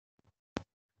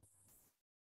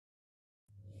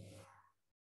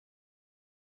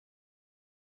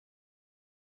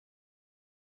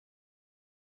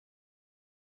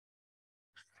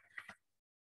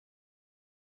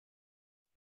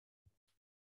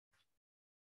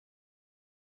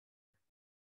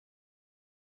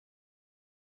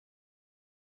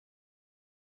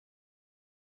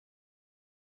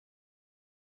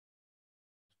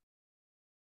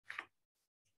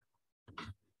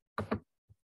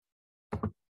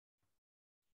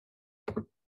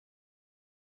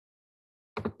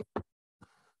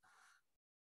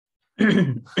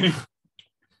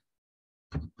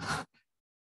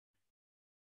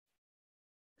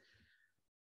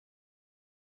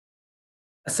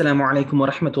Assalamu alaikum wa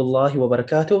rahmatullahi wa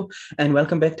barakatuh, and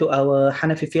welcome back to our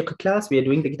Hanafi fiqh class. We are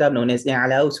doing the kitab known as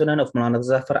Sunan of Mulana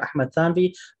Zafar Ahmad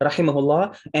Thanvi,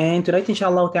 rahimahullah. And tonight,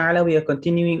 inshallah ta'ala, we are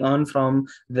continuing on from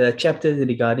the chapter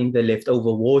regarding the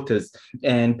leftover waters.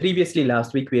 And previously,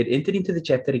 last week, we had entered into the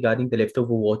chapter regarding the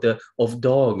leftover water of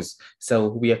dogs. So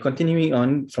we are continuing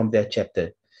on from that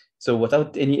chapter. So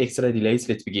without any extra delays,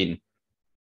 let's begin.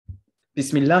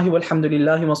 Bismillah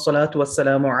walhamdulillah wa salatu wa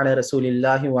salamu ala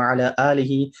rasulillah wa ala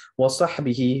alihi wa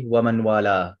sahbihi wa man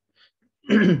wala.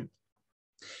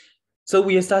 So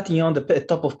we are starting on the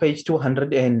top of page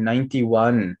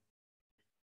 291.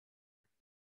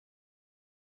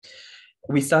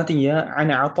 We're starting here.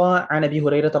 عن عطاء عن أبي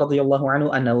هريرة رضي الله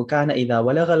عنه أنه كان إذا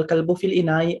ولغ الكلب في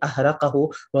الإناء أهرقه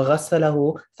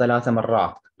وغسله 3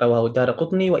 مرات. رواه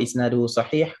الدارقطني وإسناده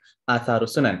صحيح. آثار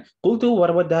السنن. قلت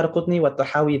وروى الدارقطني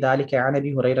والطحاوي ذلك عن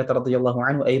أبي هريرة رضي الله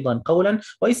عنه أيضا قولا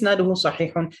وإسناده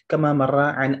صحيح كما مر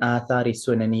عن آثار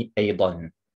السنن أيضا.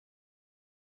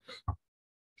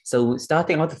 So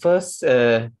starting out the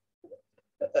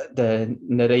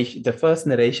first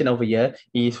narration over here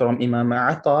is from Imam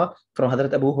Atta from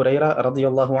Hadrat Abu Huraira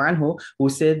radiallahu anhu, who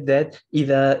said that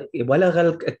إذا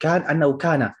ولغ كان أنه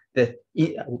كان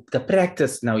the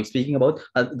practice, now he's speaking about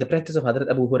the practice of Hadrat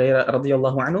Abu Huraira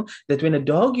radiallahu anhu, that when a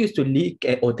dog used to leak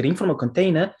or drink from a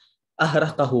container,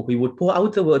 أهرقه, he would pour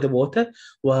out the water,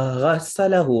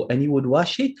 وغسله, and he would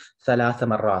wash it 3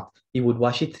 مرات. He would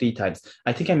wash it 3 times.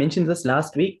 I think I mentioned this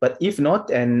last week, but if not,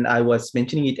 and I was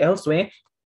mentioning it elsewhere,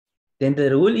 then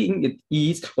the ruling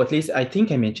is, or at least I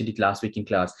think I mentioned it last week in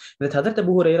class, that Hadrat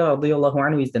Abu Huraira radiallahu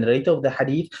anhu is the narrator of the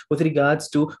hadith with regards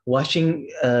to washing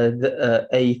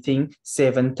a thing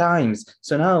 7 times.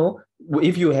 So now,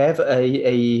 if you have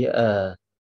the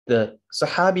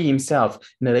Sahabi himself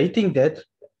narrating that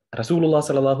Rasulullah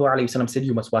sallallahu alayhi wasallam said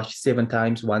you must wash 7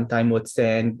 times, 1 time with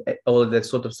sand, all that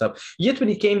sort of stuff. Yet when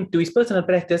it came to his personal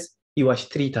practice, he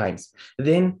washed 3 times.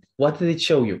 Then what did it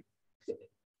show you?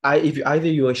 If either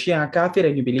you're a Shia kafir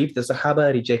and you believe the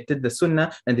Sahaba rejected the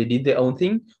Sunnah and they did their own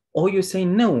thing, or you say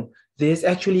no, there's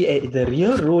actually the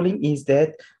real ruling is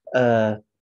that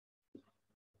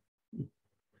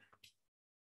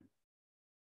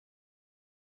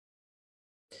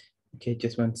okay,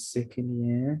 just 1 second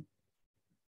here.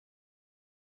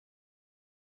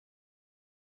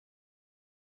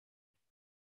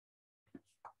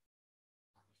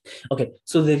 Okay,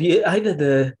 so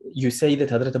you say that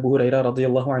Hadrat Abu Huraira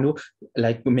radiallahu anhu,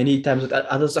 like many times with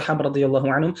other Sahaba radiallahu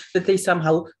anhum, that they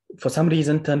somehow, for some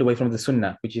reason, turned away from the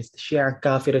Sunnah, which is Shia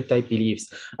Kafir type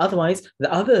beliefs. Otherwise,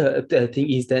 the other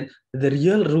thing is that the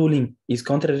real ruling is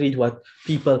contrary to what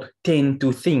people tend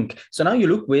to think. So now you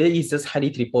look, where is this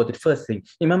hadith reported? First thing,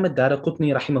 Imam Darul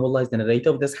rahimahullah is the narrator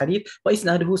of this hadith,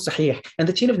 وَإِسْنَادُهُ sahih, and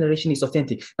the chain of narration is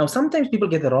authentic. Now sometimes people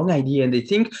get the wrong idea and they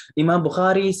think Imam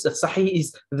Bukhari's Sahih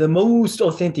is the most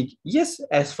authentic. Yes,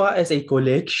 as far as a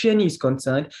collection is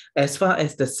concerned, as far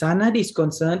as the sanad is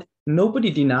concerned, nobody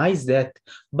denies that.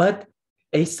 But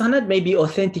a sanad may be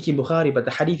authentic in Bukhari, but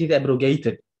the hadith is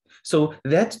abrogated. So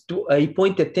that's to a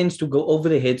point that tends to go over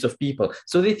the heads of people.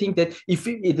 So they think that if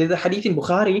there's a hadith in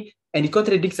Bukhari and it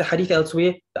contradicts a hadith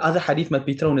elsewhere, the other hadith might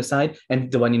be thrown aside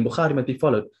and the one in Bukhari might be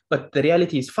followed. But the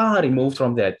reality is far removed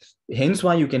from that. Hence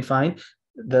why you can find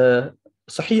the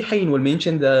Sahihain will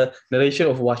mention the narration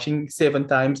of washing 7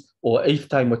 times or 8th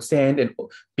time with sand and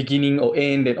beginning or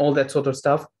end and all that sort of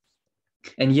stuff.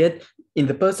 And yet, in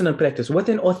the personal practice, with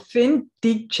an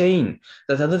authentic chain,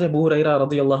 that Hadrat Abu Huraira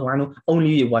radiallahu anhu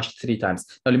only washed 3 times.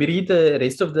 Now, let me read the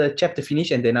rest of the chapter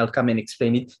finish and then I'll come and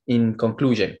explain it in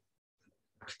conclusion.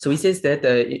 So he says that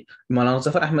Mulana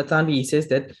Zafar Ahmad Thanvi, he says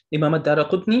that Imam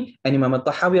al-Daraqutni and Imam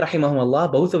al-Tahawi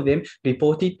rahimahumullah, both of them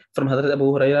reported from Hadrat Abu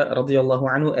Huraira radiallahu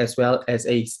anhu as well as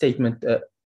a statement,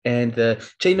 and the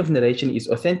chain of narration is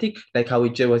authentic, like how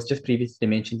it was just previously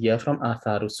mentioned here from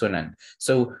Athar Sunan.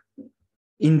 So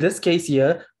in this case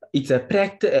here, it's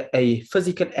a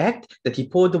physical act that he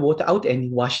poured the water out and he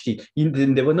washed it.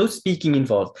 There was no speaking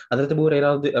involved. Hadrat Abu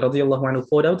Hurairah radiallahu anhu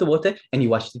poured out the water and he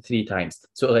washed it 3 times.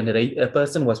 So a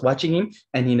person was watching him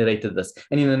and he narrated this.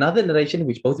 And in another narration,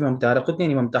 which both Imam Daraqutni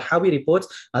and Imam Tahawi reports,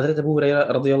 Hadrat Abu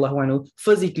Hurairah radiallahu anhu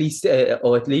physically,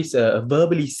 or at least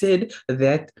verbally said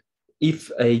that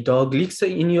if a dog leaks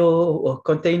in your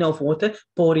container of water,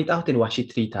 pour it out and wash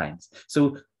it 3 times.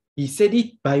 So he said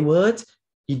it by words,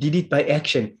 he did it by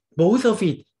action. Both of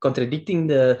it contradicting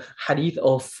the hadith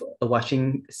of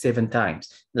washing 7 times.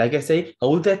 Like I say,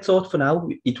 hold that thought for now.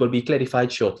 It will be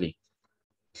clarified shortly.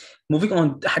 Moving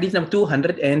on, hadith number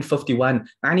 251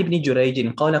 عن ابن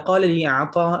جريج قال لي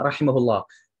عطاء رحمه الله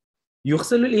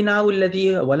يغسل الإناء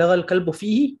الذي ولغ الكلب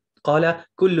فيه قال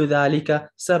كل ذلك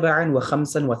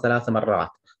 57 مرات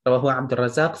رواه عبد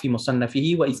الرزاق في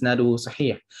مصنفه وإسناده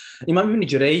صحيح. Imam Ibn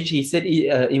Jurayj, he said,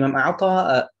 Imam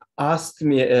Ata asked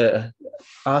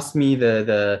me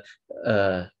the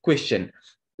question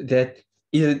that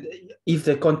if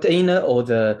the container or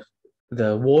the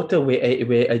water where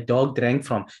a dog drank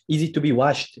from, is it to be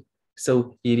washed?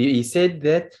 So he said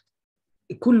that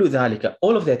كل ذلك,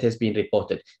 all of that has been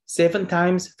reported 7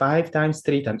 times, 5 times,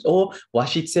 3 times, or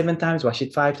wash it 7 times, wash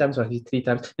it 5 times, wash it 3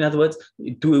 times. In other words,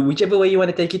 do whichever way you want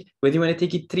to take it, whether you want to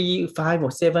take it 3, 5,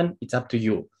 or 7, it's up to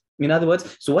you. In other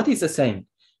words, so what is the saying?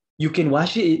 You can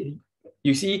wash it,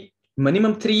 you see,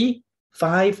 minimum 3,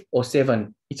 5, or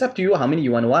 7. It's up to you how many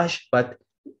you want to wash, but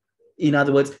in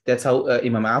other words, that's how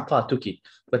Imam Atta took it.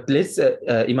 But let's,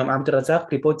 Imam Abdul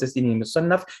Razak reports this in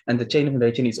Mus'ab, and the chain of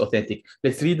narration is authentic.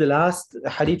 Let's read the last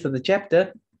hadith of the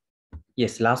chapter.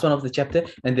 Yes, last one of the chapter,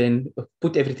 and then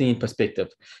put everything in perspective.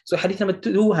 So hadith number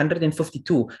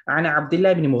 252 عن عبد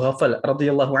الله بن مغفل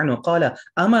رضي الله عنه قال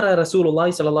أمر رسول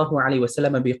الله صلى الله عليه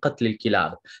وسلم بقتل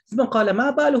الكلاب ثم قال ما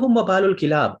بالهم وبال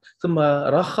الكلاب ثم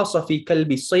رخص في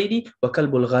كلب الصيد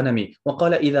وكلب الغنم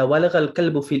وقال إذا ولغ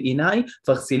الكلب في الإناء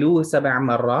فاغسلوه 7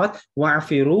 مرات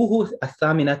واعفروه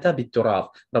 8 بالتراب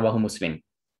رواه مسلم.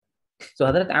 So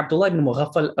Hazrat Abdullah ibn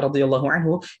Mughaffal radiallahu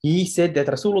anhu, he said that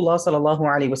Rasulullah sallallahu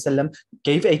alayhi wasallam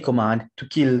gave a command to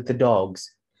kill the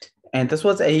dogs. And this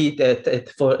was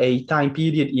for a time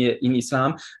period in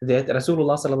Islam that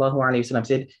Rasulullah sallallahu alayhi wasallam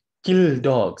said, kill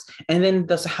dogs. And then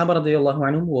the Sahaba radiallahu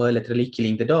anhum were literally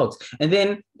killing the dogs. And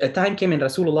then a time came and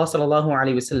Rasulullah sallallahu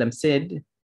alayhi wasallam said,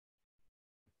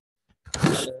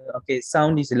 okay,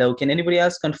 sound is low. Can anybody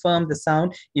else confirm the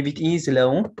sound? If it is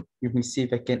low, let me see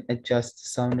if I can adjust the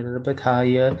sound a little bit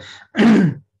higher.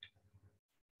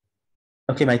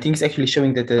 Okay, my thing is actually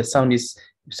showing that the sound is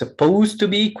supposed to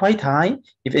be quite high.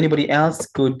 If anybody else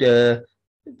could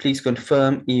please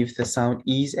confirm if the sound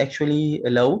is actually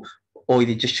low or is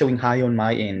it just showing high on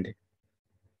my end.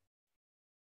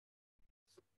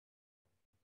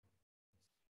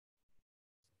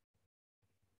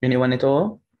 Anyone at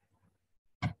all?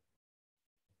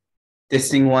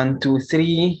 Testing 1, 2,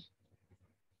 3.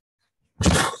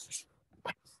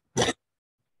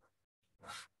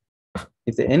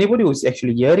 Is there anybody who's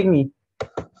actually hearing me?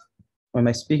 Or am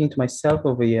I speaking to myself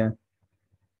over here?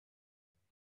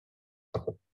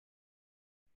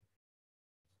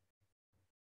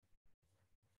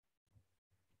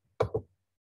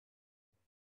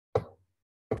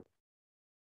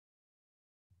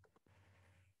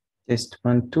 Test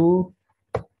 1, 2.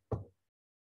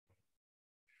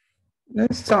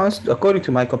 That sounds, according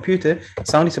to my computer,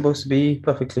 sound is supposed to be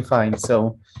perfectly fine.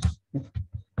 So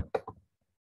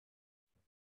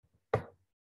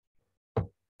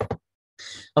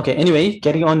okay, anyway,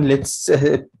 carry on. Let's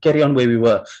carry on where we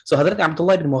were. So Hazrat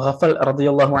Abdullah ibn Mughaffal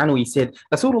radiyallahu anhu, he said,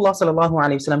 Rasulullah sallallahu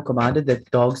alayhi wasallam commanded that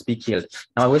dogs be killed.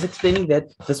 Now I was explaining that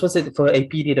this was for a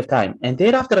period of time. And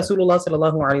thereafter Rasulullah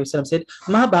sallallahu alayhi wasallam said,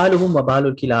 Ma baluhum wa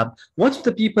balul kilab. What's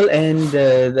the people and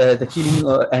the killing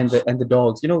and the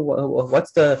dogs? You know,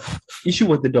 what's the issue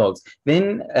with the dogs?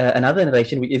 Then another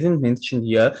narration which isn't mentioned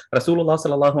here, Rasulullah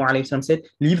sallallahu alayhi wasallam said,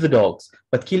 leave the dogs,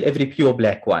 but kill every pure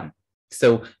black one.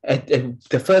 So at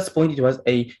the first point, it was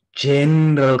a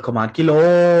general command, kill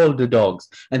all the dogs.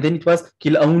 And then it was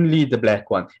kill only the black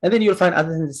one. And then you'll find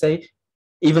others that say,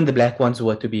 even the black ones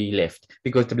were to be left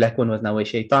because the black one was now a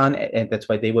shaitan and that's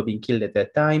why they were being killed at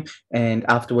that time. And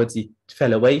afterwards it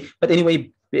fell away. But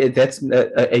anyway, that's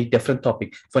a different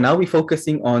topic. For now, we're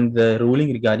focusing on the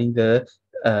ruling regarding the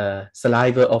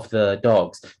saliva of the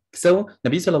dogs. So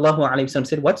Nabi sallallahu alayhi wasallam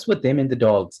said, what's with them and the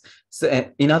dogs? So,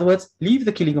 in other words, leave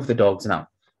the killing of the dogs now.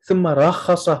 ثم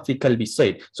رخص في كلب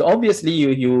الصيد. So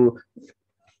obviously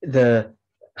the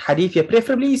hadith here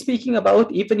preferably speaking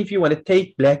about, even if you want to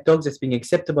take black dogs as being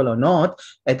acceptable or not,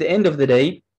 at the end of the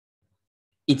day,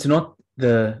 it's not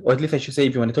or at least I should say,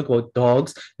 if you want to talk about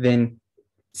dogs, then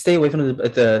stay away from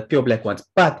the pure black ones.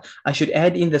 But I should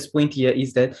add in this point here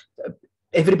is that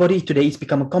everybody today, it's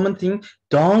become a common thing.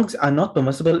 Dogs are not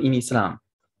permissible in Islam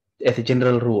as a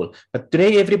general rule. But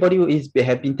today, everybody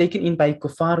have been taken in by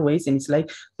kuffar ways, and it's like,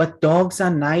 but dogs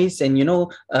are nice, and you know,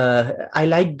 I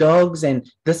like dogs, and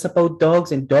this about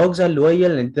dogs, and dogs are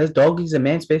loyal, and this dog is a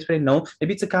man's best friend. No,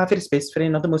 maybe it's a kafir's best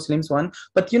friend, not a Muslim's one.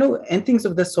 But you know, and things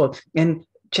of this sort. And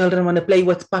children want to play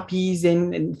with puppies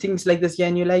and things like this. Yeah,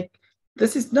 and you're like,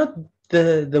 this is not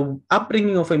the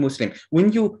upbringing of a Muslim.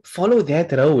 When you follow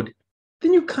that road,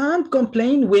 then you can't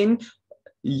complain when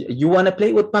You want to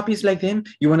play with puppies like them?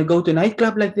 You want to go to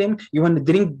nightclub like them? You want to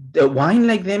drink wine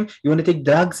like them? You want to take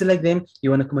drugs like them? You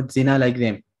want to commit zina like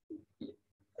them?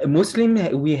 A Muslim,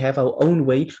 we have our own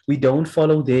way. We don't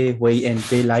follow their way and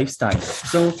their lifestyle.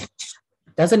 So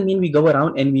doesn't mean we go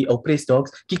around and we oppress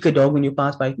dogs, kick a dog when you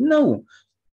pass by. No,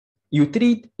 you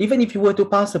treat, even if you were to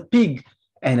pass a pig,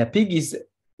 and a pig is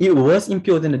worse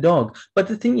impure than a dog. But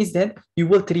the thing is that you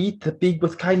will treat the pig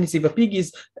with kindness. If a pig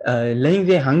is laying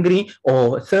there hungry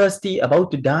or thirsty, about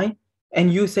to die,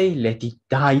 and you say, let it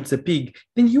die, it's a pig,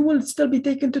 then you will still be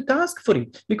taken to task for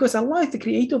it, because Allah is the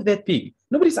creator of that pig.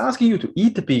 Nobody's asking you to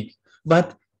eat the pig,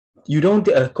 but you don't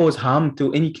cause harm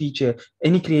to any creature,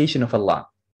 any creation of Allah.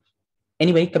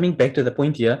 Anyway, coming back to the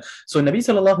point here, so Nabi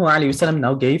sallallahu alayhi wasallam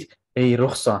now gave a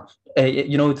rukhsa,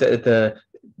 the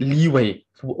leeway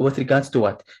with regards to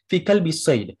what? في كلب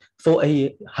الصيد, for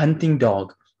a hunting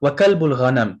dog. وكلب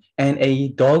الغنم, and a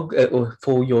dog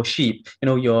for your sheep.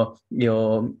 Your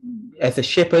as a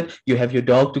shepherd, you have your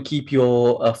dog to keep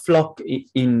your flock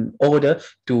in order,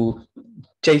 to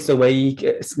chase away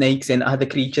snakes and other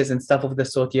creatures and stuff of the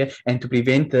sort here, and to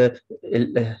prevent the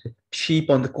sheep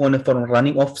on the corner from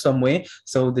running off somewhere.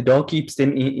 So the dog keeps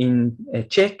them in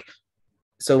check.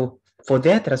 So for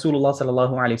that, Rasulullah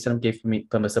sallallahu alaihi wasallam gave me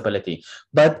permissibility,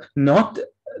 but not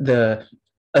the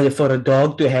for a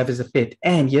dog to have as a pet.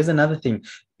 And here's another thing: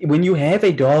 when you have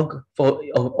a dog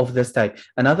of this type,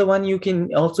 another one you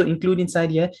can also include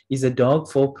inside here is a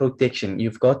dog for protection.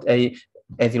 You've got a,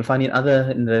 as you'll find in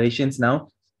other narrations now,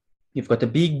 you've got a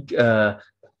big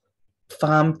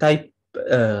farm type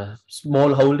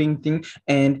small holding thing,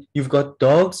 and you've got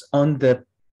dogs on the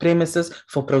premises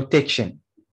for protection.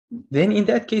 Then in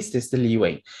that case, there's the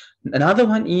leeway. Another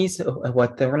one is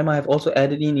what the ulama have also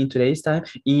added in today's time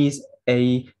is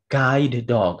a guide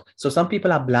dog. So some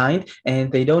people are blind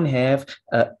and they don't have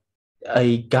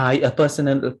a guide, a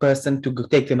person to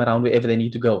take them around wherever they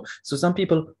need to go. So some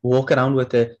people walk around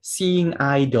with a seeing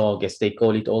eye dog, as they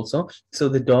call it also. So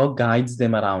the dog guides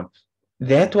them around.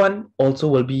 That one also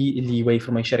will be leeway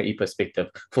from a Shari'i perspective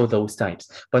for those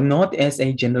types, but not as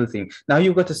a general thing. Now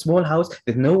you've got a small house,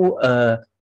 there's no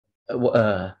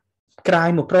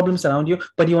crime or problems around you,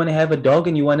 but you want to have a dog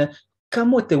and you want to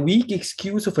come with a weak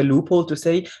excuse of a loophole to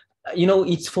say,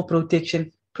 it's for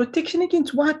protection. Protection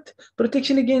against what?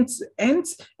 Protection against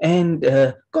ants and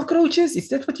cockroaches? Is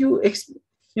that what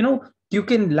you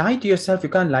can lie to yourself, you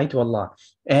can't lie to Allah.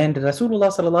 And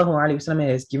Rasulullah sallallahu alaihi wasallam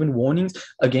has given warnings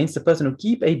against the person who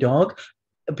keep a dog.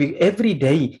 Every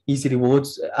day his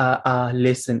rewards are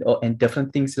lessened, and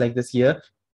different things like this here,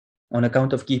 on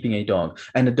account of keeping a dog.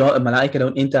 And a malaika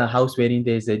don't enter a house wherein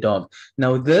there's a dog.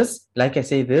 Now this, like I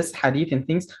say, this hadith and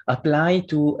things apply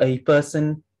to a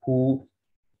person who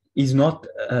is not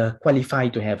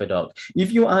qualified to have a dog.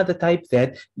 If you are the type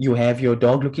that you have your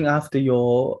dog looking after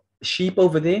your sheep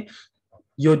over there,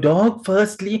 your dog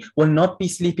firstly will not be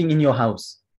sleeping in your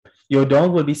house. Your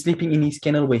dog will be sleeping in his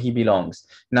kennel where he belongs.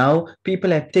 Now, people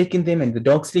have taken them and the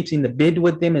dog sleeps in the bed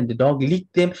with them and the dog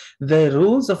licked them. The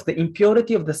rules of the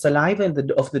impurity of the saliva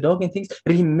and of the dog and things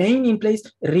remain in place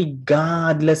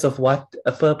regardless of what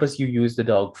purpose you use the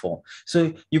dog for.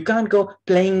 So you can't go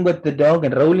playing with the dog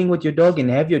and rolling with your dog and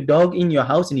have your dog in your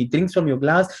house and he drinks from your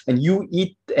glass and you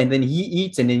eat and then he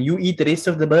eats and then you eat the rest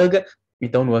of the burger.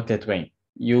 It don't work that way.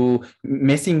 You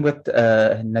messing with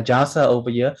najasa over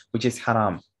here, which is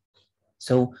haram.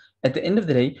 So at the end of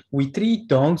the day, we treat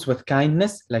dogs with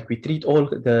kindness, like we treat all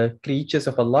the creatures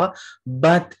of Allah,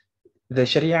 but the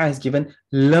Sharia has given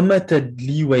limited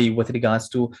leeway with regards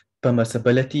to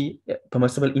permissible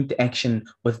interaction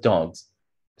with dogs.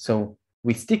 So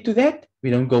we stick to that. We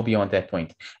don't go beyond that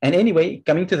point. And anyway,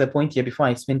 coming to the point here, before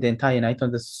I spend the entire night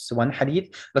on this one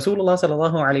hadith, Rasulullah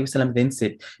sallallahu alaihi wasallam then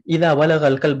said, "Ida walagha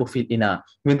al-kalbu fil ina."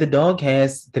 When the dog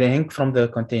has drank from the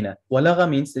container, walagha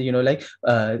means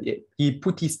he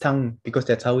put his tongue, because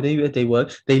that's how they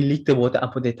work. They lick the water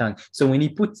up with their tongue. So when he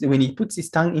puts his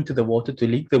tongue into the water to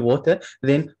lick the water,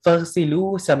 then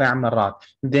faghsiluhu sab'a marrat.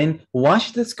 Then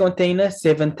wash this container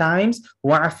 7 times.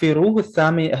 Wa'afiruhu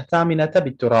thaminata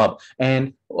bit-turab,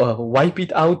 and wipe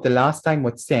it out the last time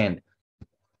with sand.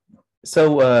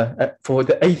 So for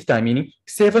the 8th time, meaning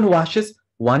 7 washes,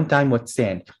 1 time with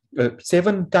sand.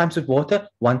 7 times with water,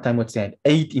 1 time with sand.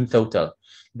 8 in total.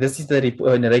 This is the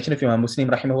narration of Imam Muslim,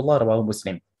 rahimahullah, rawahu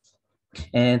Muslim.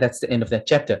 And that's the end of that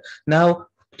chapter. Now,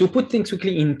 to put things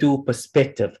quickly into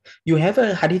perspective, you have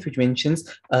a hadith which mentions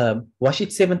wash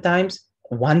it 7 times,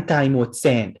 one time with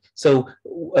sand. So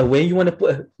where you want to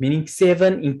put, meaning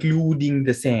 7 including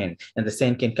the sand, and the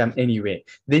sand can come anywhere.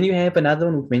 Then you have another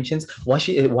one which mentions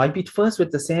wipe it first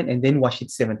with the sand and then wash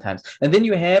it 7 times. And then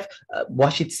you have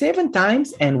wash it 7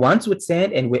 times and once with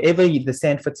sand, and wherever the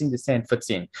sand fits in, the sand fits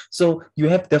in. So you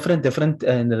have different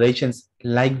narrations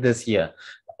like this here.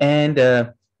 And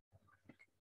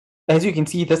as you can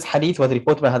see, this hadith was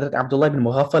reported by Hazrat Abdullah ibn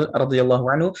Mughaffal radiyallahu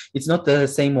anhu. It's not the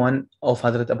same one of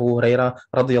Hazrat Abu Huraira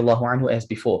radiyallahu anhu as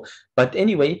before. But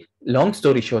anyway, long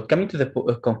story short, coming to the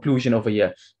conclusion over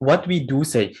here, what we do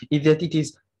say is that it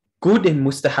is good and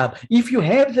mustahab. If you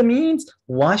have the means,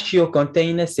 wash your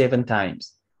container 7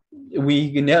 times.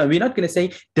 We're not going to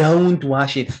say don't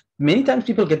wash it. Many times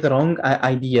people get the wrong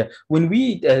idea. When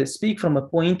we speak from a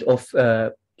point of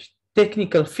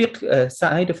technical fiqh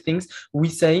side of things, we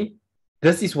say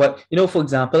this is what, for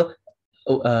example,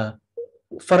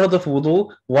 farad of wudu,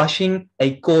 washing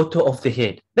a quarter of the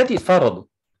head. That is farad.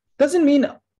 Doesn't mean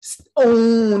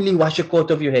only wash a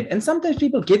quarter of your head. And sometimes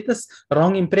people get this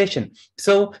wrong impression.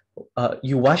 So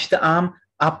you wash the arm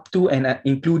up to and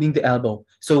including the elbow.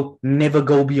 So never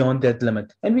go beyond that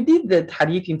limit. And we did that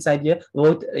hadith inside here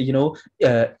about,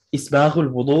 isbaghul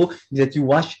wudu, that you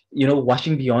wash,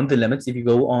 washing beyond the limits. If you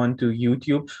go on to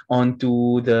YouTube,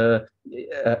 onto the,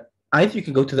 either you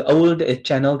can go to the old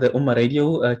channel, the Ummah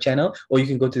Radio channel, or you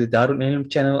can go to the Darul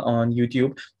channel on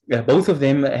YouTube. Both of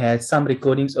them had some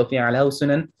recordings of I'ala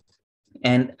Sunan.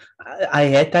 And I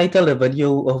had titled a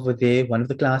video over there, one of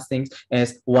the class things,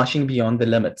 as washing beyond the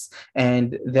limits.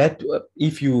 And that,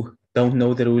 if you don't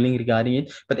know the ruling regarding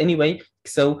it, but anyway,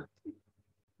 so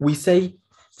we say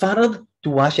farad to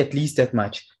wash at least that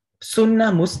much.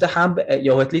 Sunnah, mustahab,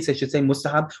 or at least I should say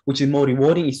mustahab, which is more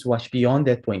rewarding, is to wash beyond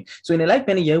that point. So in a like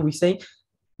manner here, we say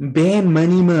bare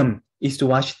minimum is to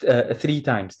wash 3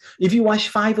 times. If you wash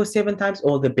 5 or 7 times,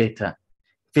 all the better.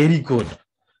 Very good.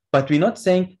 But we're not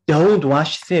saying don't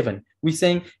wash 7. We're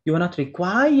saying you are not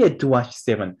required to wash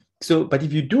 7. So, but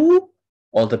if you do,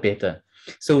 all the better.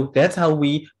 So that's how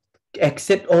we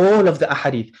accept all of the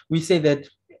ahadith. We say that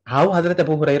how Hazrat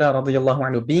Abu Huraira radiyallahu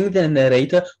anhu, being the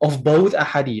narrator of both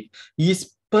ahadith,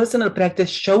 his personal practice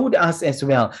showed us as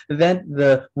well that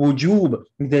the wujub,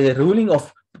 the ruling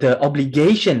of the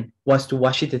obligation, was to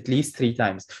wash it at least 3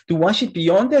 times. To wash it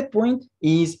beyond that point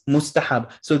is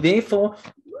mustahab. So therefore,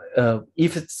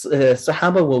 if it's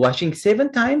Sahaba were washing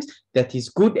 7 times, that is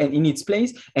good and in its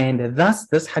place. And thus,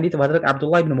 this hadith of Hazrat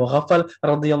Abdullah ibn Mughaffal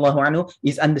radiyallahu anhu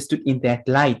is understood in that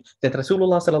light, that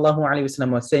Rasulullah sallallahu alayhi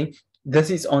wasallam was saying, this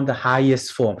is on the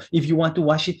highest form. If you want to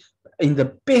wash it in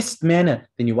the best manner,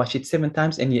 then you wash it 7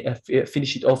 times and you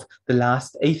finish it off the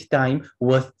last 8th time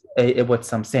with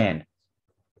some sand.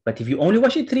 But if you only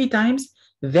wash it 3 times,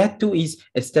 that too is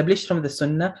established from the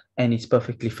sunnah and it's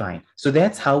perfectly fine. So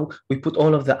that's how we put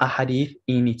all of the ahadith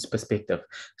in its perspective.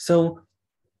 So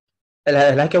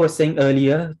like I was saying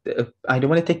earlier, I don't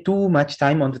want to take too much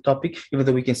time on the topic, even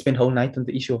though we can spend whole night on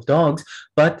the issue of dogs.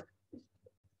 But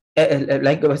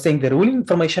like I was saying, the ruling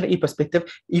from a Shari'i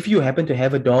perspective, if you happen to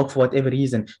have a dog for whatever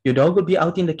reason, your dog will be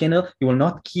out in the kennel, you will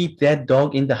not keep that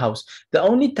dog in the house. The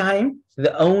only time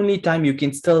you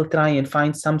can still try and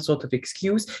find some sort of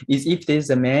excuse is if there's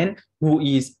a man who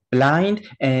is blind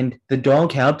and the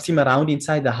dog helps him around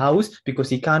inside the house because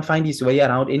he can't find his way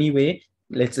around anywhere.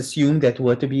 Let's assume that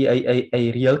were to be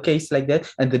a real case like that,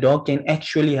 and the dog can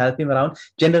actually help him around.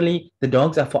 Generally, the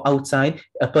dogs are for outside.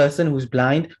 A person who's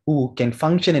blind, who can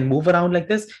function and move around like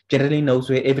this, generally knows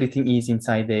where everything is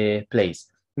inside their place.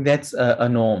 That's a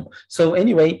norm. So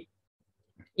anyway,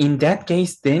 in that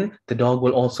case, then the dog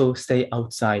will also stay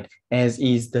outside, as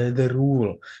is the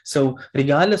rule. So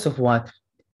regardless of what,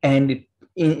 and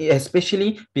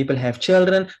especially people have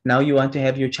children, now you want to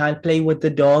have your child play with the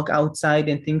dog outside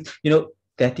and things,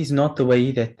 that is not the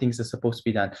way that things are supposed to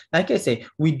be done. Like I say,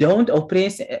 we don't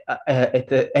oppress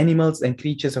the animals and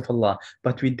creatures of Allah,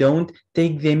 but we don't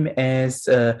take them as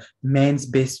man's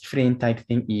best friend type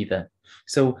thing either.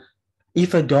 So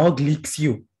if a dog licks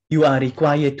you, you are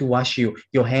required to wash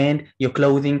your hand, your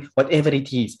clothing, whatever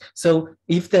it is. So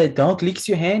if the dog licks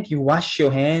your hand, you wash your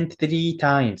hand 3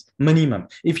 times minimum.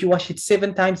 If you wash it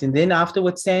 7 times and then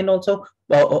afterwards sand also,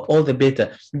 all the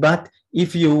better. But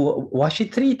if you wash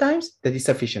it 3 times, that is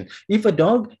sufficient. If a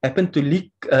dog happened to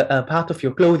lick a part of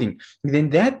your clothing, then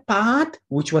that part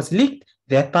which was licked,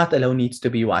 that part alone needs to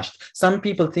be washed. Some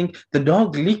people think the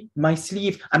dog licked my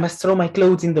sleeve, I must throw my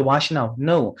clothes in the wash now.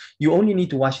 No, you only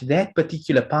need to wash that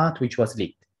particular part which was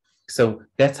licked. So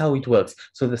that's how it works.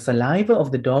 So the saliva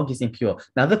of the dog is impure.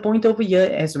 Another point over here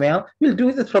as well, we'll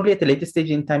do this probably at a later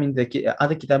stage in time in the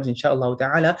other kitabs, inshallah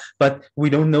ta'ala, but we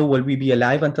don't know will we be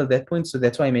alive until that point. So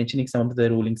that's why I'm mentioning some of the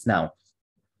rulings now.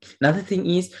 Another thing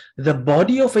is the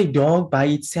body of a dog by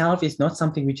itself is not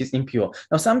something which is impure.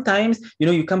 Now, sometimes,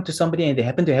 you come to somebody and they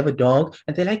happen to have a dog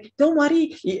and they're like, don't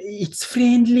worry, it's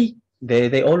friendly.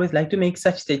 They always like to make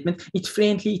such statements. It's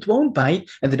friendly, it won't bite.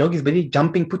 And the dog is very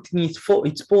jumping, putting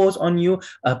its paws on you,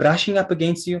 brushing up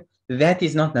against you. That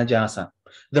is not najasa.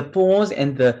 The paws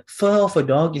and the fur of a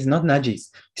dog is not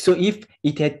najis. So if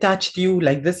it had touched you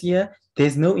like this here,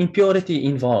 there's no impurity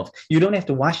involved. You don't have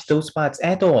to wash those parts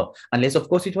at all, unless, of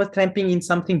course, it was tramping in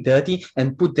something dirty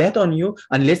and put that on you,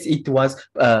 unless it was,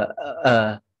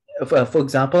 for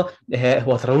example,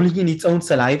 was rolling in its own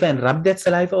saliva and rubbed that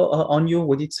saliva on you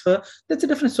with its fur. That's a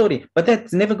different story, but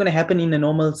that's never going to happen in a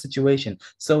normal situation.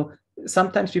 So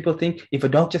sometimes people think if a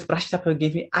dog just brushed up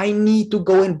against me, I need to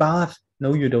go and bath.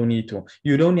 No, you don't need to.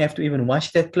 You don't have to even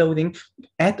wash that clothing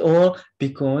at all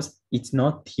because it's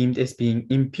not deemed as being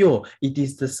impure. It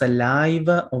is the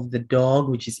saliva of the dog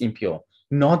which is impure,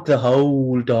 not the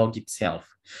whole dog itself.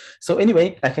 So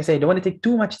anyway, like I said, I don't want to take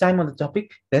too much time on the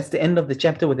topic. That's the end of the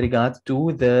chapter with regards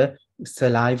to the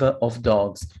saliva of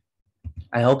dogs.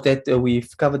 I hope that we've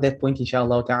covered that point,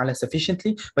 inshallah ta'ala,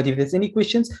 sufficiently. But if there's any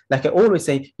questions, like I always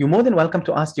say, you're more than welcome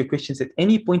to ask your questions at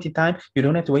any point in time. You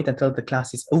don't have to wait until the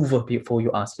class is over before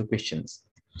you ask your questions.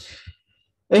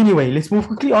 Anyway, let's move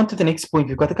quickly on to the next point.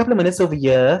 We've got a couple of minutes over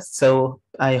here, so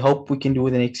I hope we can do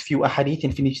the next few ahadith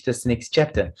and finish this next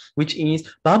chapter, which is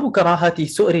Babu Karahati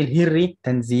Su'ril Hirri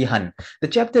Tanzihan. The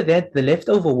chapter that the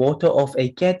leftover water of a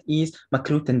cat is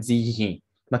Makruh Tanzihi.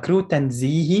 Makruh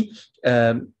Tanzihi,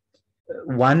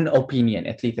 one opinion,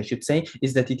 at least I should say,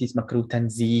 is that it is makruh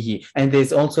tanzihi. And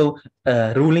there's also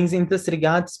rulings in this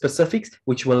regard, specifics,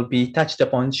 which will be touched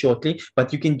upon shortly.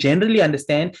 But you can generally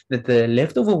understand that the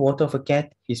leftover water of a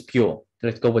cat is pure.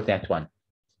 Let's go with that one,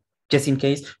 just in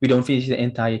case we don't finish the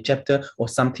entire chapter or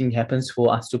something happens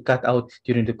for us to cut out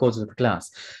during the course of the class.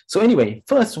 So anyway,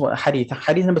 first hadith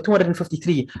number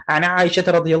 253 عن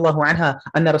عائشة رضي الله عنها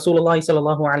أن رسول الله صلى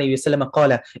الله عليه وسلم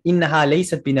قال إنها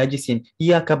ليست بنجس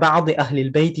هي كبعض أهل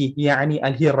البيت يعني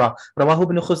الهرة رواه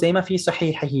ابن خزيمة في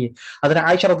صحيحه. Hadrat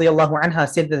Aisha رضي الله عنها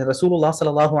said that Rasulullah صلى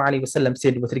الله عليه وسلم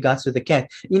said with regards to the cat,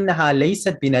 إنها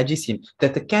ليست بنجس,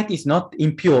 that the cat is not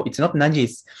impure, it's not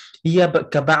najis. هي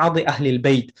كبعض أهل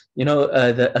البيت.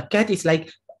 A cat is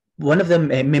like one of the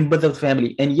members of the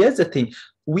family. And here's the thing,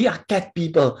 we are cat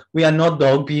people, we are not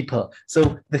dog people.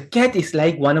 So the cat is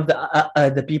like one of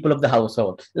the people of the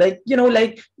household. Like,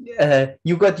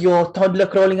 you got your toddler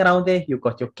crawling around there, you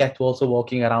got your cat also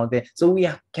walking around there. So we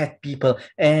are cat people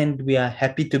and we are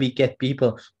happy to be cat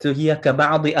people. So here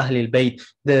كبعض أهل البيت,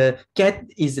 the cat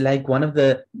is like one of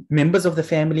the members of the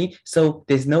family, so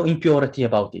there's no impurity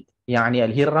about it. يعني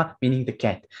الهرة meaning the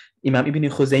cat. Imam Ibn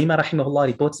Khuzaymah rahimahullah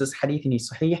reports this hadith in his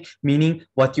Sahih, meaning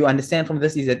what you understand from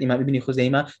this is that Imam Ibn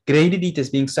Khuzaymah graded it as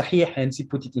being Sahih, hence he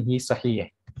put it in his Sahih.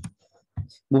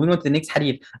 Moving on to the next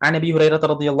hadith. عن أبي هريرة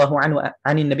رضي الله عنه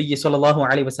عن النبي صلى الله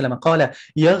عليه وسلم قال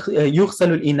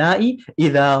يغسل الإناء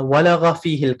إذا ولغ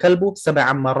فيه الكلب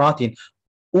 7 مرات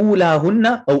أولاهن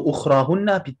أو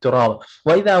أخراهن بالتراب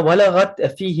وإذا ولغت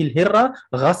فيه الهرة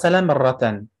غسل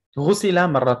مرة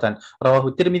رواه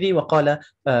الترمذي وقال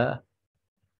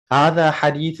هذا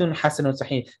حديث حسن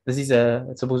صحيح. This is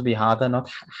supposed to be هذا,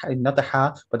 not a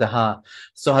ha, but a ha.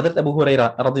 So Hadrat Abu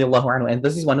Huraira radiyallahu anhu, and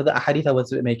this is one of the ahadith I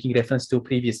was making reference to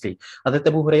previously. Hadrat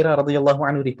Abu Huraira radiyallahu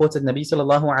anhu reports that Nabi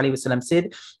sallallahu alayhi wasallam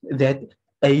said that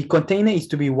a container is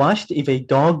to be washed. If a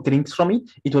dog drinks from it,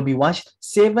 it will be washed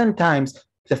 7 times.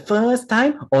 The first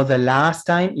time or the last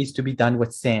time is to be done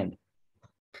with sand.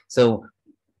 So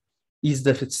is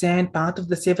the sand part of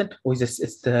the 7, or is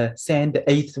the sand the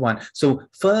 8th one? So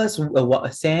first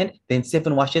sand, then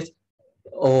 7 washes,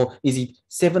 or is it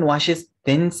 7 washes,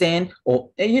 then sand?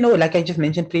 Or, like I just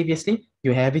mentioned previously,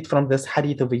 you have it from this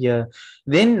hadith over here.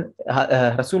 Then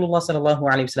Rasulullah sallallahu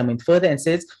alayhi wasallam went further and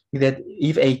says that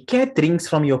if a cat drinks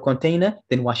from your container,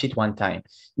 then wash it 1 time.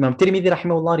 Imam Tirmidhi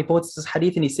rahimahullah reports this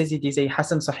hadith and he says it is a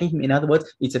Hasan Sahih. In other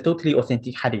words, it's a totally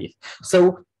authentic hadith.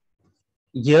 So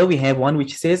here we have one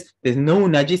which says there's no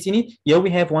najis in it. Here we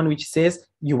have one which says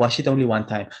you wash it only 1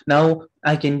 time. Now,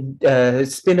 I can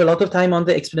spend a lot of time on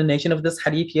the explanation of this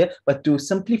hadith here, but to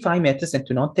simplify matters and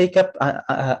to not take up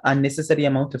an unnecessary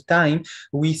amount of time,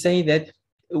 we say that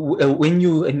when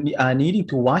you are needing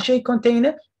to wash a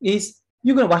container, is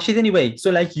you're going to wash it anyway.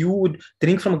 So like you would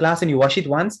drink from a glass and you wash it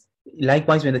once,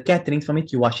 Likewise, when the cat drinks from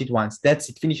it, you wash it once. That's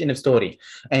it, finish, end of story.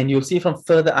 And you'll see from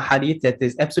further ahadith that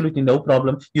there's absolutely no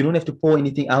problem. You don't have to pour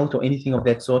anything out or anything of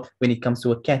that sort when it comes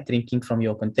to a cat drinking from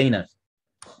your container.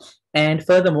 And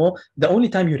furthermore, the only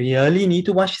time you really need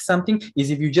to wash something is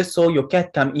if you just saw your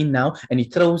cat come in now and he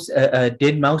throws a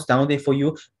dead mouse down there for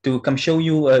you to come show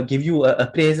you, give you a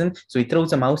present. So he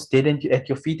throws a mouse dead at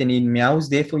your feet and he meows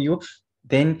there for you.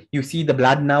 Then you see the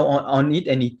blood now on it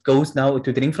and it goes now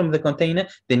to drink from the container.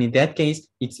 Then in that case,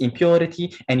 it's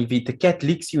impurity. And if the cat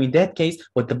licks you in that case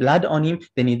with the blood on him,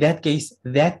 then in that case,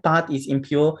 that part is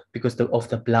impure because of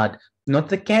the blood. Not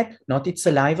the cat, not its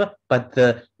saliva, but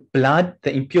the blood,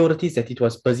 the impurities that it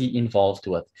was busy involved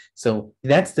with. So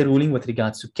that's the ruling with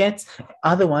regards to cats.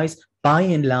 Otherwise, by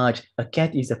and large, a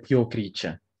cat is a pure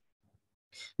creature.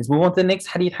 Let's move on to the next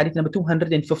hadith, hadith number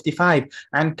 255.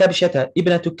 عن كبشة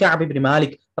ابنة كعب بن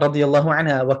مالك رضي الله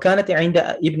عنها وكانت عند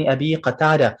ابن أبي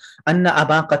قتادة أن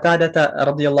أبا قتادة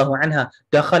رضي الله عنها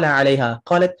دخل عليها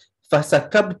قالت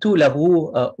فسكبت له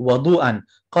وضوءا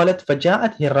قالت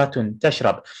فجاءت هرة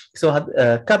تشرب. So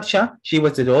Kabsha, she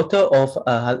was the daughter of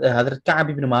Hazrat Ka'b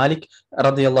ibn Malik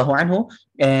رضي الله عنه,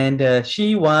 and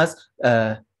she was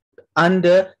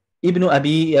under Ibn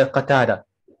Abi Qatada.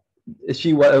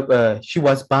 She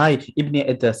was by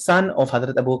the son of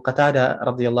Hazrat Abu Qatada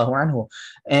radiallahu anhu,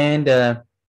 and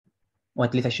or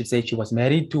at least I should say she was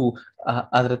married to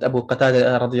Hazrat Abu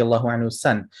Qatada radiallahu anhu's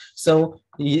son. So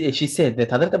she said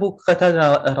that Hazrat Abu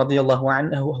Qatada radiallahu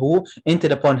anhu who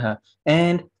entered upon her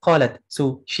and qalat.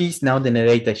 So she's now the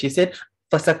narrator. She said,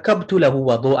 فَسَكَّبْتُ لَهُ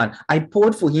وَضُوءًا. I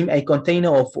poured for him a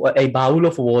container of a bowl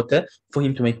of water for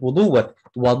him to make wudu with.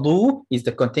 Wudu is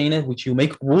the container which you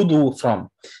make wudu from.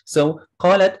 So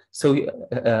qalat, so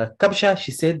Kabsha,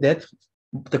 she said that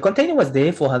the container was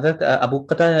there for Hazrat Abu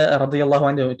Qatada radiyallahu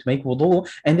anhu to make wudu,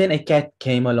 and then a cat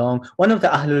came along. One of the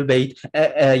Ahlul Bayt,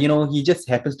 he just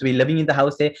happens to be living in the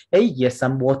house there. Hey, yes,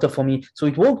 some water for me. So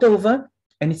it walked over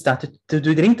and it started to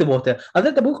drink the water.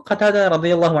 Hazrat Abu Qatada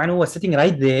radiyallahu anhu was sitting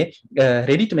right there,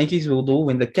 ready to make his wudu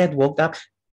when the cat walked up.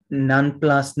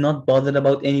 Nonplussed, not bothered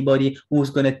about anybody who's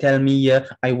going to tell me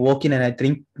I walk in and I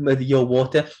drink your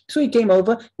water. So he came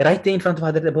over right there in front of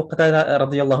Hazrat Abu Qatada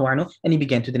radiyallahu anhu and he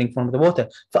began to drink from the water.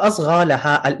 فَأَصْغَى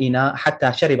لَهَا الْإِنَاءَ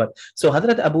حَتَّى شَرِبَتْ. So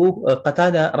Hazrat Abu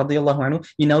Qatada radiyallahu anhu,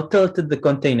 he now tilted the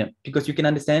container, because you can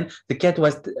understand the cat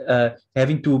was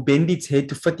having to bend its head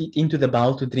to fit it into the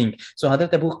bowl to drink. So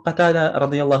Hazrat Abu Qatada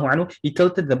radiyallahu anhu, he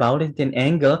tilted the bowl at an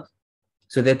angle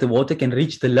so that the water can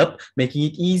reach the lip, making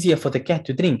it easier for the cat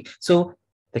to drink. So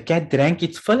the cat drank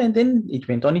its fill and then it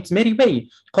went on its merry way.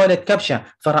 قالت كبشة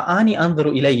فرآني أنظر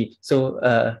إليه. So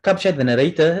Kabsha, the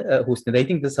narrator who's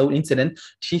narrating this whole incident,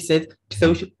 she said,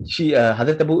 so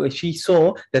Hazrat Abu, she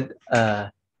saw that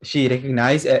she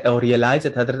recognized or realized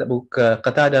that Hazrat Abu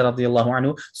Qatada radiallahu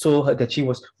anhu saw that she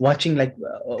was watching, like,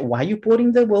 why are you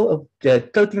pouring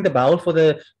tilting the bowl for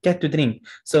the cat to drink?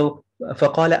 So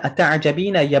فقال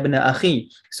أتعجبين يا ابن أخي.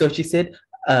 So she said,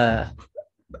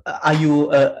 are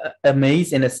you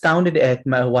amazed and astounded at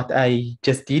what I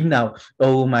just did now,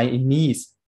 oh my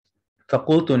niece?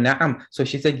 فقلت نعم. So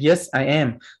she said, yes, I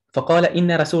am. فقال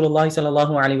إن رسول الله صلى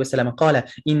الله عليه وسلم قال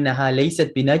إنها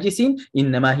ليست بنجس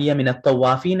إنما هي من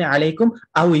الطوافين عليكم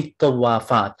أو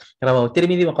الطوافات. رواه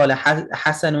الترمذي وقال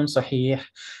حسن صحيح.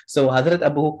 So Hazrat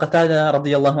Abu Qatada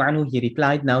radiallahu anhu, he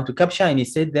replied now to Kabsha and he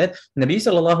said that Nabi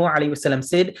sallallahu alayhi wasallam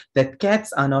said that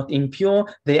cats are not impure,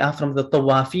 they are from the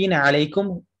tawafin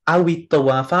alaykum awi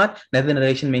tawafat. Another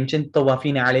narration mentioned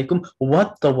tawafin alaykum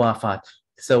what tawafat.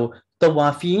 So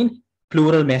tawafin,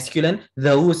 plural masculine,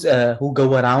 those who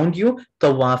go around you.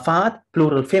 Tawafat,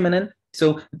 plural feminine.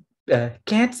 So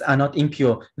cats are not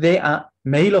impure. They are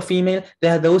male or female. They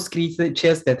are those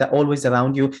creatures that are always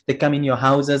around you. They come in your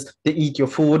houses, they eat your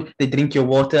food, they drink your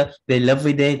water, they live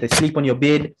with you, they sleep on your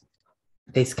bed,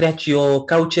 they scratch your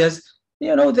couches.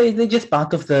 They're just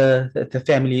part of the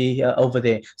family over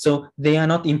there. So they are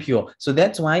not impure. So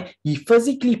that's why he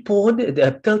physically tilted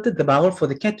the bowl for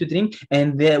the cat to drink.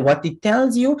 And what it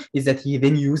tells you is that he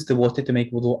then used the water to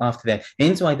make wudu after that.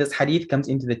 Hence why this hadith comes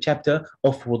into the chapter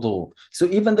of wudu. So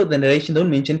even though the narration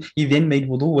don't mention, he then made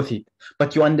wudu with it.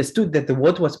 But you understood that the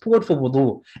water was poured for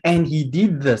wudu. And he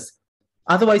did this.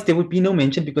 Otherwise, there would be no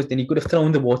mention, because then he could have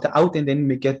thrown the water out and then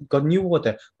got new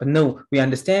water. But no, we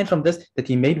understand from this that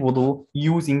he made wudu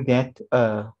using that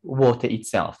water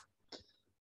itself.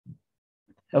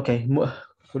 Okay,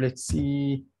 let's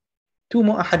see. 2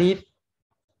 more hadith.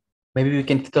 Maybe we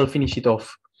can still finish it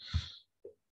off.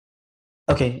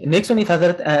 Okay, next one is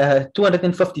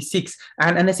 256.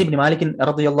 عن أنس بن مالك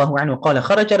رضي الله عنه قال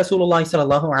خرج رسول الله صلى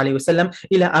الله عليه وسلم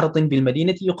إلى أرض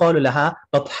بالمدينة يقال لها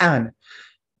بطحان.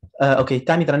 Okay,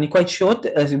 time is running quite short.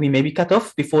 We may be cut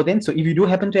off before then. So if you do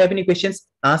happen to have any questions,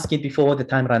 ask it before the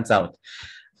time runs out.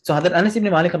 So Hadrat Anas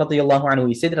ibn Malik radiyallahu anhu,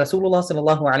 he said Rasulullah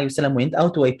sallallahu alayhi wasallam went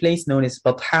out to a place known as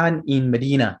Bathan in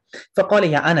Medina. فقال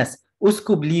يا أنس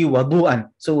أسكب لي وضوءا.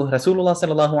 So Rasulullah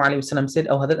sallallahu alayhi wasallam said,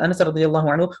 oh Hadrat Anas radiyallahu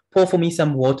anhu, pour for me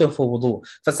some water for wudu.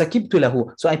 فسكبت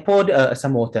له. So I poured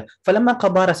some water. فلما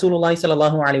قضى رسول الله صلى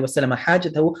الله عليه وسلم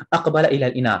حاجته أقبل إلى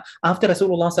الإناء. After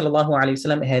Rasulullah sallallahu alayhi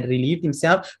wasallam had relieved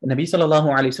himself, Nabi sallallahu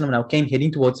alayhi wasallam now came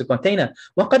heading towards the container.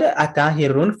 وقد أتاه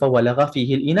الرن فولغ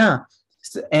فيه الإناء.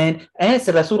 And as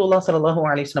Rasulullah sallallahu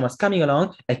alayhi wasallam was coming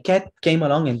along, a cat came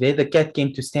along, and there the cat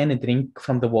came to stand and drink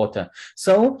from the water.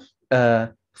 So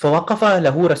فوقف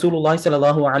له رسول الله صلى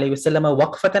الله عليه وسلم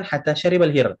وقفة حتى شرب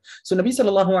الهر. So Nabi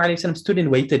sallallahu alayhi wasallam stood and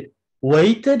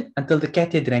waited until the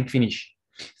cat had drank finish.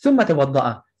 ثم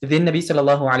توضأ. Then Nabi صلى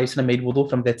الله عليه وسلم made wudu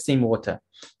from that same water.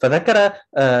 فذكر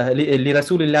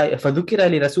لرسول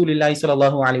الله صلى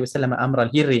الله عليه وسلم أمر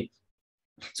الهر.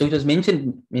 So it was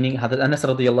mentioned, meaning Hadrat Anas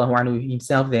radiyallahu anhu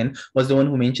himself then was the one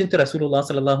who mentioned to Rasulullah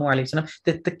sallallahu alayhi wasallam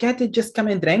that the cat had just come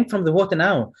and drank from the water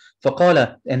now.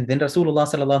 فقال, and then Rasulullah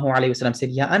sallallahu alayhi wasallam said,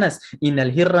 Ya Anas, إن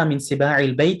الهر من سباع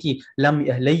البيت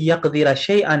لن يقدر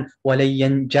شيئا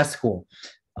ولن ينجسه.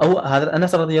 Oh, Hadrat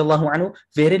Anas radiyallahu anhu,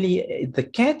 verily the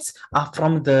cats are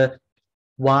from the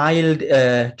wild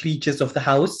creatures of the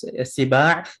house.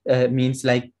 Siba means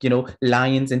like,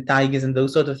 lions and tigers and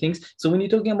those sort of things. So when you're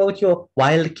talking about your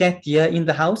wild cat here in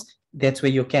the house, that's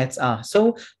where your cats are.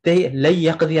 So they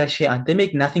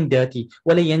make nothing dirty.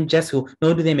 Nor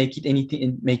do they make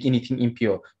anything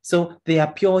impure. So they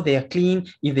are pure, they are clean.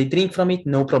 If they drink from it,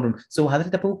 no problem. So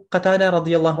Hadrat Abu Qatada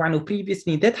radiyallahu anhu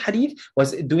previously in that hadith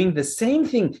was doing the same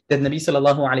thing that Nabi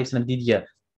sallallahu alayhi wasallam did here.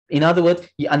 In other words,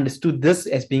 he understood this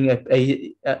as being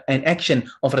an action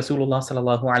of Rasulullah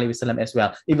sallallahu alaihi wasallam as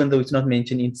well, even though it's not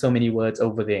mentioned in so many words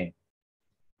over there.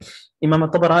 إمام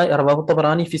الطبراني رواه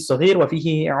الطبراني في الصغير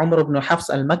وفيه عمر بن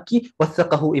حفص المكي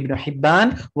وثقه ابن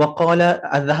حبان وقال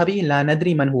الذهبي لا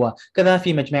ندري من هو. كذا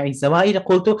في مجمع الزوائد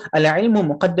قلت العلم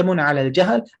مقدم على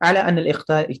الجهل على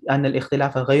أن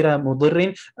الاختلاف غير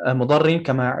مضر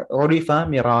كما عرف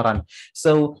مرارا.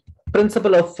 So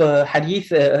principle of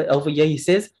hadith over here, he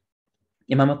says,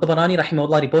 Imam al-Tabarani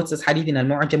rahimahullah reports this hadith in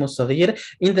Al-Mu'jam al-Saghir.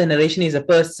 In the narration is a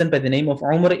person by the name of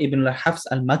Umar ibn al-Hafs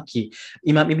al-Makki.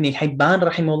 Imam ibn Hibban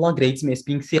rahimahullah grades him as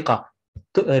being thiqa,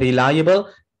 reliable,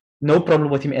 no problem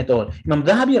with him at all. Imam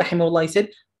Dhahabi rahimahullah said,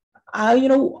 I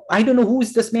don't know who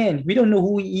is this man. We don't know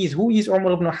who he is. Who is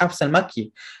Umar ibn al-Hafs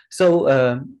al-Makki? So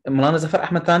Mulana Zafar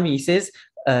Ahmad Tanvi, he says,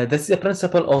 this is a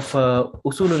principle of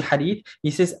usul al-hadith. He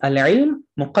says, al-ilm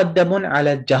muqaddamun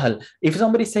ala jahl. If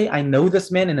somebody say, I know this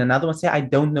man, and another one say, I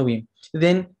don't know him,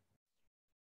 then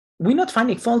we're not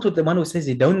finding fault with the one who says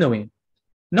they don't know him.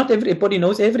 Not everybody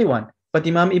knows everyone. But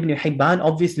Imam Ibn Hibban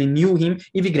obviously knew him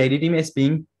if he graded him as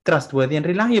being trustworthy and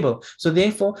reliable. So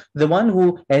therefore, the one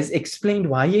who has explained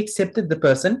why he accepted the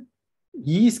person,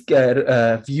 his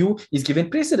view is given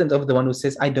precedence of the one who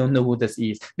says, I don't know who this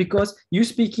is. Because you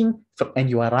speaking, and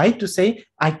you are right to say,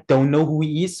 I don't know who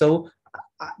he is, so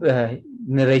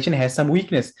narration has some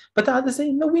weakness. But the others say,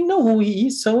 no, we know who he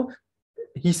is, so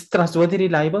he's trustworthy,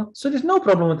 reliable, so there's no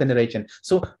problem with the narration.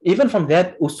 So even from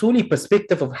that usuli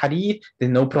perspective of hadith,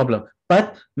 there's no problem.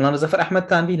 But Mulana Zafar Ahmad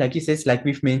Tanvi, like he says, like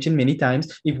we've mentioned many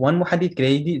times, if one muhaddith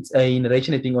grades a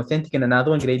narration as being authentic and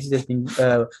another one grades it as being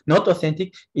not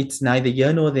authentic, it's neither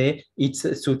here nor there. It's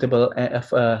suitable,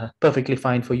 perfectly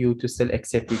fine for you to still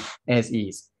accept it as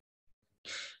is.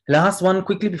 Last one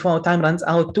quickly before our time runs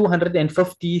out.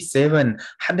 257.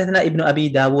 حدثنا ابن أبي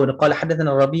داود قال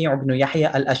حدثنا الربيع بن يحيى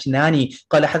الأشناني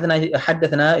قال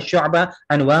حدثنا شعبة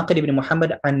عن واقد بن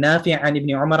محمد عن نافع عن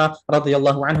ابن عمر رضي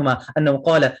الله عنهما أنه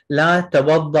قال لا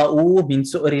توضؤوا من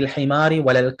سؤر الحمار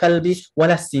ولا الكلب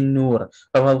ولا السنور.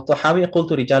 رواه الطحاوي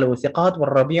قلت رجاله ثقات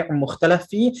والربيع مختلف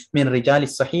فيه من رجال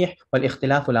الصحيح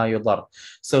والاختلاف لا يضر.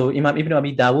 So Imam Ibn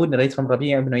Abi Dawud narrates from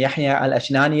Rabi' ibn Yahya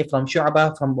al-Ashnani, from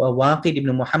Shu'bah, from Waqid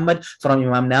ibn Muhammad, from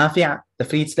Imam Nafi', the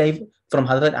freed slave, from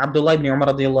Hazrat Abdullah ibn Umar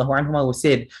radiyallahu anhuma, who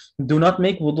said, do not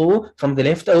make wudu from the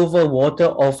leftover water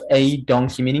of a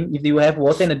donkey, meaning if you have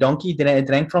water and a donkey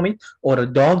drank from it, or a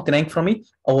dog drank from it,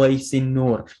 or a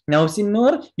sinnur. Now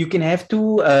sinnur, you can have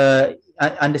two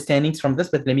understandings from this,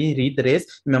 but let me read the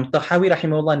rest. Imam Tahawi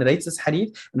rahimahullah narrates this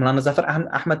hadith. Mulana Zafar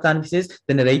Ahmad Tanvi says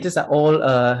the narrators are all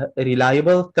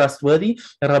reliable, trustworthy.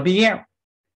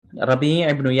 Rabi'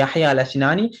 ibn Yahya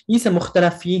al-Ashnani, he's a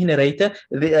mukhtalaf fihi narrator.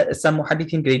 Some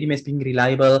muhaddithin grade him as being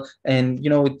reliable and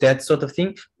that sort of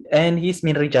thing. And he's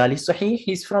min rijali sahih.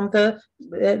 He's from the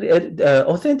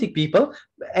authentic people.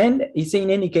 And he's in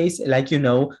any case, like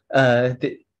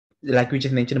like we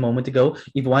just mentioned a moment ago,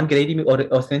 if one grades him or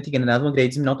authentic and another one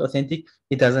grades him not authentic,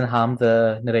 it doesn't harm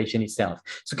the narration itself.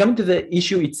 So coming to the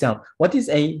issue itself, what is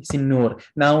a sinur?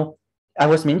 Now, I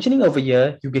was mentioning over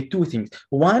here, you get two things.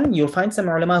 One, you'll find some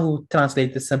ulama who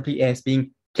translate this simply as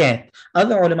being cat.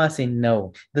 Other ulama say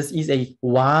no, this is a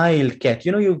wild cat.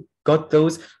 You know, you got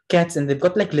those cats and they've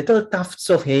got like little tufts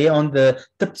of hair on the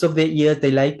tips of their ears.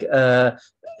 They like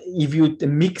if you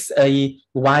mix a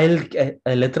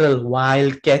literal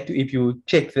wild cat, if you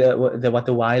check what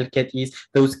a wild cat is,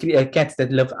 those cats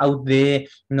that live out there,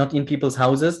 not in people's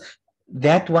houses,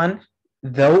 that one,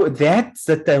 though, that's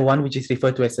the one which is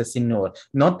referred to as a sinor,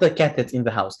 not the cat that's in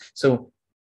the house. So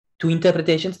two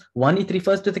interpretations. One, it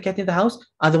refers to the cat in the house.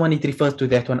 Other one, it refers to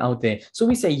that one out there. So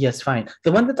we say, yes, fine.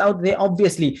 The one that's out there,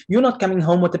 obviously, you're not coming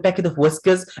home with a packet of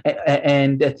whiskers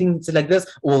and things like this,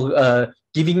 or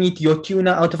giving it your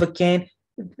tuna out of a can.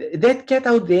 That cat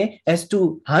out there has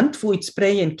to hunt for its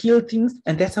prey and kill things,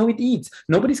 and that's how it eats.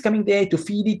 Nobody's coming there to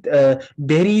feed it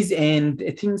berries and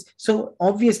things. So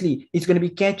obviously, it's going to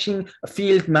be catching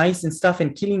field mice and stuff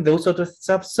and killing those sort of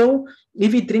stuff. So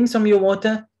if it drinks from your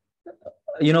water,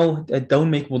 don't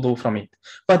make wudu from it.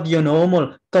 But your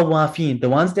normal tawafin, the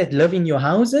ones that live in your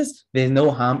houses, there's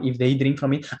no harm if they drink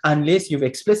from it, unless you've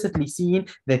explicitly seen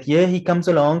that here he comes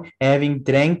along having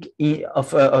drank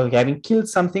or having killed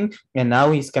something, and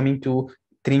now he's coming to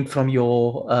drink from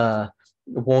your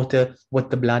water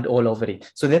with the blood all over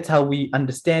it. So that's how we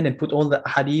understand and put all the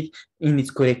hadith in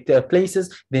its correct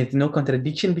places. There's no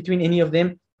contradiction between any of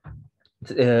them.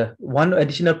 One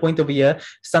additional point over here,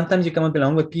 sometimes you come up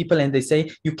along with people and they say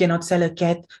you cannot sell a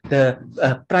cat, the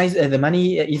price, the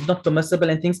money is not permissible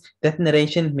and things. That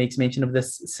narration makes mention of the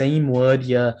same word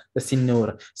here, the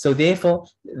sinur. So therefore,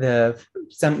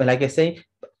 like I say,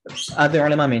 other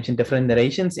ulama mentioned different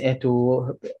narrations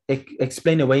to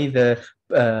explain away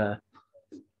the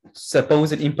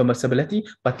supposed impermissibility.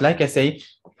 But like I say,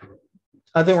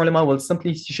 other ulama will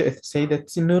simply say that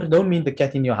sinur don't mean the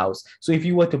cat in your house. So if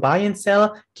you were to buy and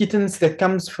sell kittens that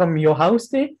comes from your house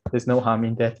there's no harm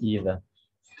in that either.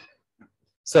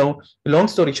 So long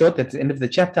story short, at the end of the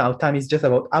chapter, our time is just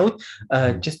about out.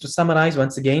 Just to summarize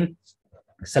once again,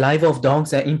 saliva of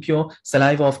dogs are impure,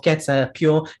 saliva of cats are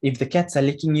pure. If the cats are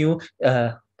licking you,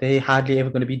 they're hardly ever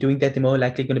going to be doing that. They're more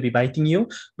likely going to be biting you.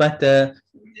 But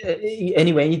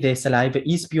anyway, their saliva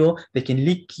is pure. They can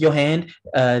lick your hand.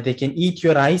 They can eat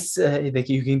your rice.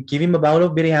 You can give him a bowl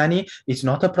of biryani. It's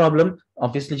not a problem.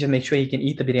 Obviously, just make sure he can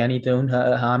eat the biryani. Don't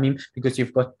harm him, because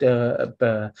you've got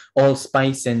all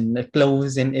spice and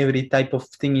cloves and every type of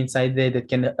thing inside there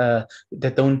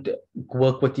that don't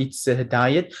work with its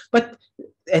diet. But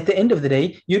at the end of the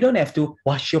day, you don't have to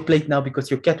wash your plate now because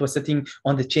your cat was sitting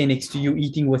on the chair next to you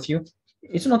eating with you.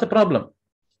 It's not a problem.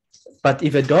 But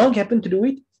if a dog happened to do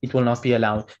it, it will not be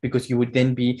allowed, because you would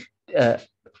then be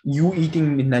you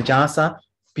eating najasa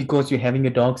because you're having a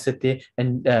dog sit there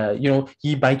and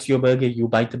he bites your burger, you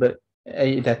bite the burger.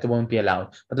 That won't be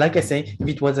allowed. But like I say, if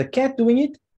it was a cat doing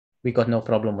it, we got no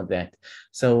problem with that.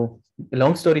 So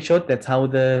long story short, that's how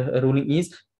the ruling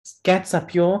is. Cats are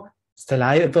pure,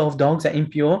 saliva of dogs are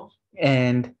impure,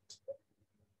 and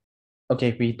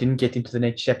okay, we didn't get into the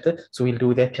next chapter, so we'll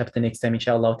do that chapter next time,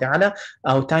 inshallah ta'ala.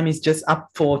 Our time is just up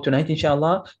for tonight,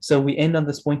 inshallah. So we end on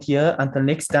this point here. Until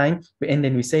next time, we end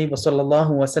and we say, wa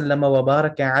sallallahu wa sallama wa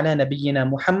baraka ala nabiyyina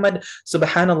Muhammad,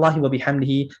 subhanallahi wa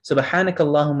bihamdihi, subhanaka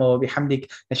Allahumma wa bihamdik,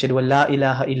 nashhadu an la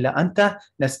ilaha illa anta,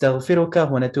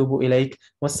 nastaghfiruka wa natubu ilayk.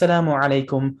 Wassalamu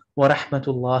alaikum wa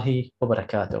rahmatullahi wa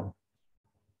barakatuh.